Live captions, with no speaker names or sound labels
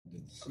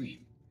Sea.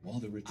 While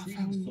the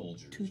retreating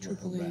soldiers were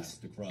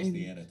harassed across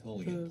the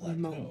Anatolian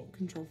plateau,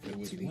 there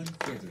was one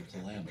further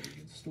calamity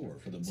in store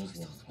for the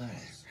Muslim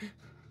cause.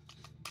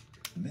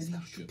 Many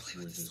ships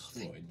were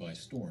destroyed by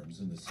storms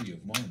in the Sea of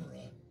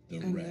Marmara. The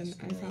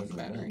rest were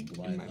overwhelmed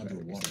by an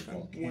underwater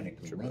volcanic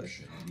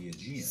eruption in the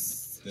Aegean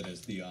that,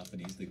 as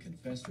Theophanes the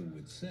Confessor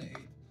would say,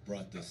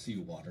 brought the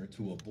seawater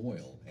to a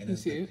boil, and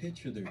as the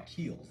pitch of their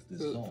keels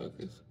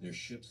dissolved, their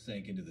ships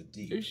sank into the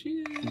deep. There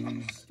she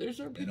is. There's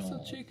our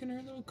Pixel Chix in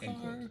her little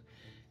car.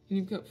 And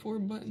you've got 4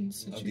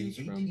 buttons to choose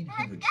from. Of the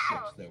 1,800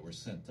 ships that were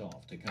sent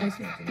off to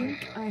Constantinople, I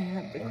think I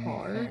had the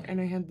car and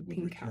I had the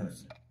pink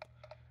house.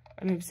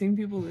 And I've seen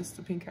people list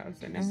the pink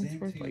house, and now it's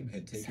worth like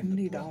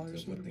 $70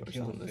 or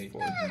something this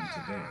for.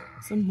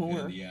 Some more.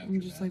 I'm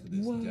just like,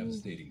 whoa.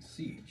 Devastating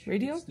siege,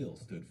 Radio? It still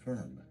stood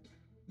firm.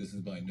 This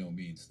is by no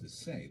means to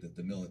say that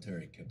the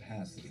military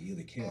capacity of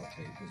the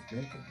Caliphate was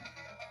broken.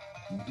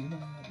 The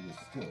Umayyad was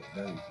still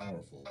very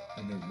powerful,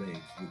 and their raids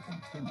would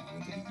continue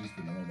into the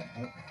eastern Roman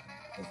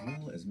heartland, as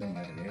well as many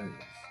other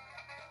areas.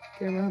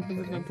 Okay, what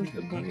happens if I push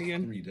the button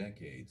again? 3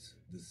 decades,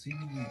 the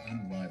seemingly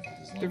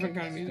unrivaled Different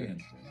kind of music.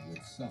 expansion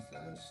would suffer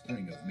a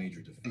string of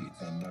major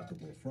defeats on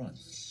multiple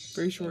fronts.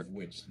 Very short. Of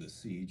which the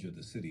siege of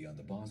the city on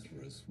the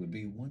Bosphorus would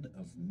be one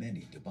of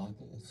many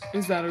debacles.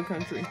 Is that our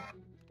country?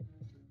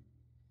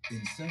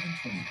 In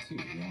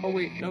 722, oh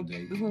wait, nope,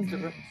 this one's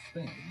different.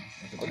 Spain,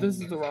 oh, this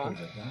is the rock.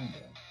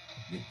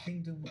 The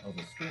kingdom of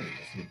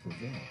Asturias would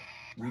prevail,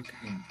 which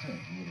in turn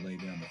would lay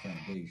down the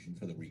foundation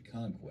for the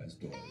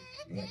reconquest or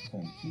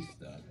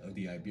reconquista of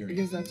the Iberian.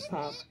 Because that's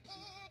pop.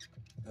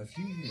 A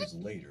few years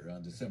later,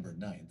 on December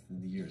 9th,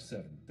 in the year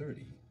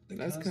 730, the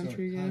Khazar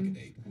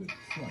Khaganate would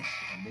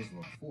crush a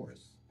Muslim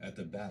force at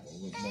the Battle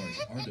of Mars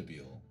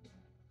Ardabil.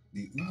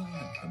 The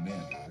Umayyad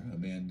commander, a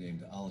man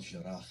named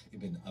Al-Sharah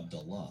ibn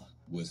Abdullah,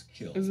 was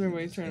killed. Is there a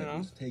way to turn it off?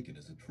 Was taken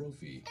as a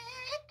trophy.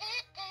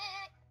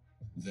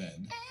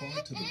 Then,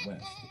 far to the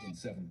west, in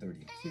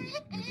 732,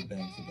 near the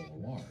banks of the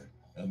Loire,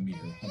 a mere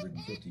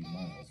 150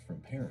 miles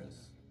from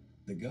Paris,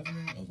 the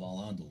governor of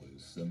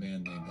Al-Andalus, a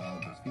man named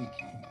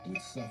Al-Ghafiqi,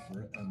 would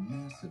suffer a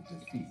massive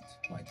defeat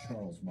by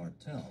Charles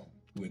Martel,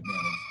 who had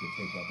managed to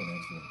take up an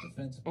excellent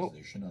defense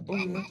position on the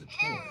road to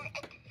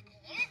Tours.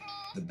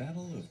 The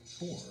Battle of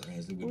Tours,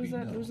 as it would be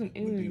known, would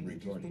be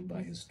regarded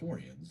by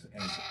historians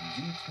as the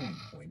turning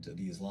point of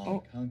the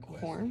Islamic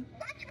conquest. What's more,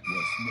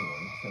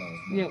 Charles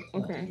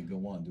Martel would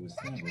go on to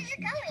establish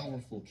the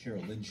powerful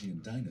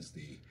Carolingian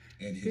dynasty,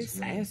 and his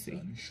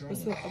grandson Charles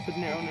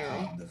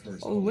became the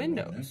first Roman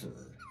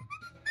emperor.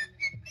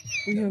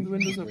 We have the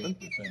windows open.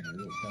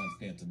 Defender of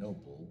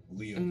Constantinople,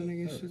 Leo and then I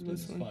guess III, she's in his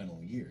whistling. final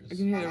years, I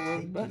can hear the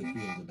road button. To the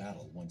field of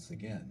battle once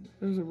again.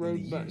 There's a road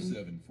in the button. year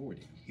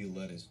 740, he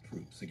led his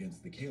troops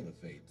against the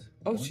Caliphate.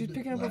 Oh, she's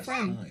picking up a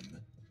friend.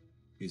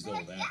 His old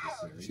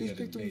adversary She's had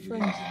picked up a invaded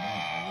friend.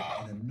 Asia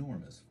with an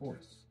enormous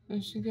force.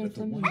 And she got a But the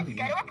friend. one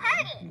the emperor,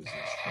 who was as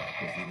sharp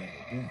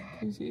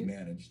as he'd ever been,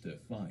 managed to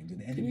find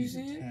an enemy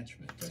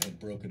detachment that had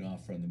broken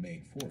off from the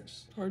main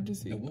force. Hard to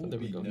see. And what Oh, there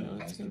we would go. be Now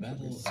known it's as the gonna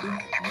Battle focus. of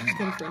She's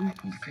got a friend.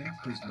 he sent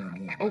his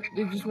men in. Oh,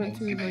 they just went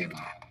to once like again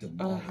a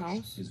demolished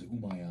house. his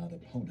Umayyad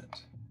opponent.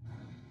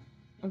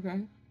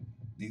 Okay.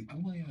 The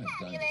Umayyad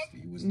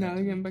dynasty was Now not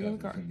they're to getting back in the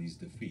recover car. from these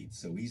defeats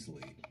so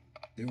easily.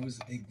 There was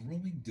a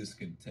growing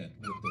discontent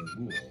with their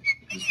rule.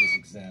 This was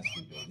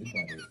exacerbated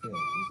by their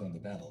failures on the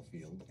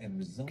battlefield and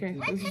resulted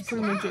Okay, this in is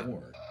pretty much it.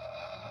 war.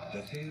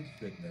 The failed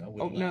fitna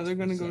would Oh, now last they're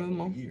gonna for go to the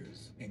several mall.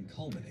 years and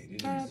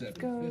culminated in Let's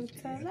go 750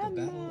 to at the the Battle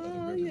of the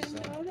mall. River You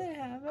Sava. know they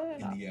have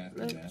it. In the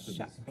aftermath of this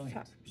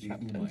fight, the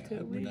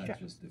Umayyad were not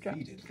just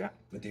defeated,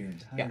 but their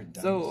entire dynasty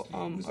So,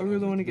 was I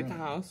really want to get the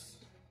overthrown. house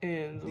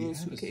and the little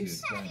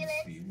suitcase.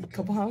 A A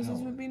couple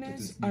houses would be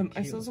nice.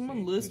 I saw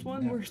someone list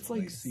one where it's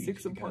like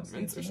 6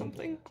 apartments or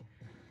something.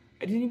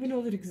 I didn't even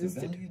know that The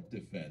existed. valiant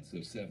defense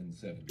of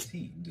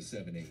 717 to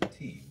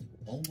 718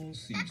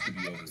 almost seems to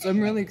be over. So I'm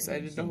really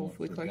excited to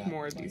hopefully collect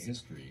more of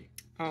these.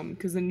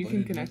 Because then you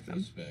can connect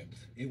them.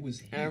 It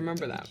was And I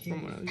remember that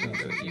from when I was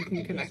younger, that you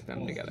can connect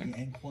them together.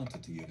 And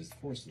quantity of his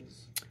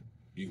forces.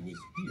 It was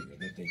here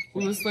that they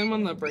We'll just slam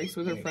on the brakes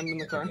with her friend in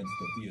the car. against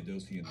the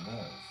Theodosian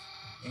walls.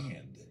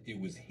 And it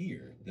was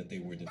here that they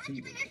were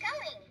defeated.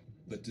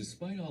 But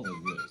despite all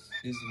of this,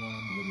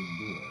 Islam would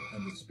endure,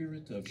 and the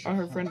spirit of Oh,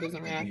 her Shahad friend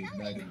doesn't would react. be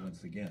ignited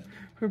once again.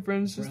 Her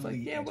friend's just like,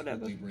 Crowley yeah,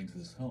 whatever. expertly brings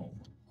this home.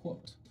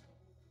 Quote,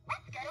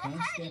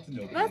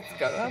 Constantinople Let's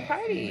go to a is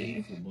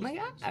party. for Oh my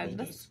Muslims God, both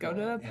let's a go to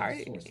scar a and a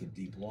party. source of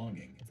deep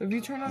longing. So if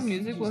you turn on The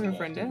music, siege will her left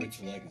friend a in?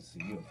 rich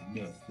legacy of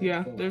myth and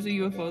Yeah, folklore there's a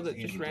UFO that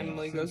dates just back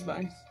randomly goes by.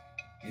 centuries.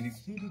 It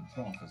included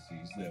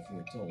prophecies that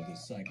foretold a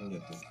cycle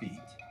of defeat,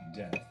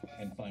 death,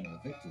 and final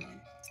victory.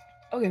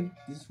 Okay,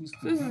 This was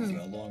This clearly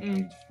is, a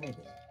long-range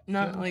struggle.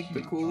 not So like the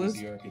huge coolest.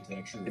 was the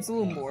architecture It's a of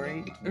little conflict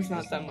boring. between There's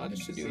not that Islam much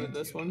and to do with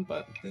this Byzantium one,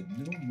 but that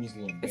no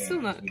Muslim it's still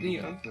banners not, would be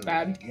you know, unfurled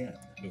bad. again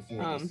before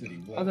the city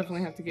I'll walls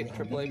definitely have to get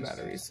for a AAA new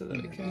batteries so that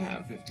I city can in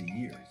have 50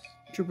 years.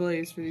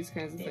 AAAs for these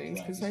kinds of But things,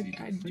 because I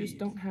prophecy just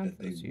don't have decreed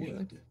that those they usually.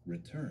 would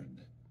return.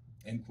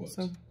 End quote.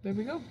 So there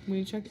we go.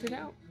 We checked it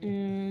out,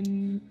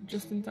 and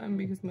just in time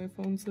because my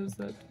phone says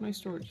that my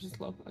storage is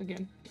low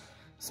again.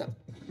 So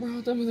we're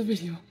all done with the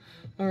video.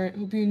 Alright,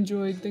 hope you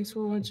enjoyed. Thanks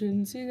for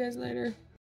watching. See you guys later.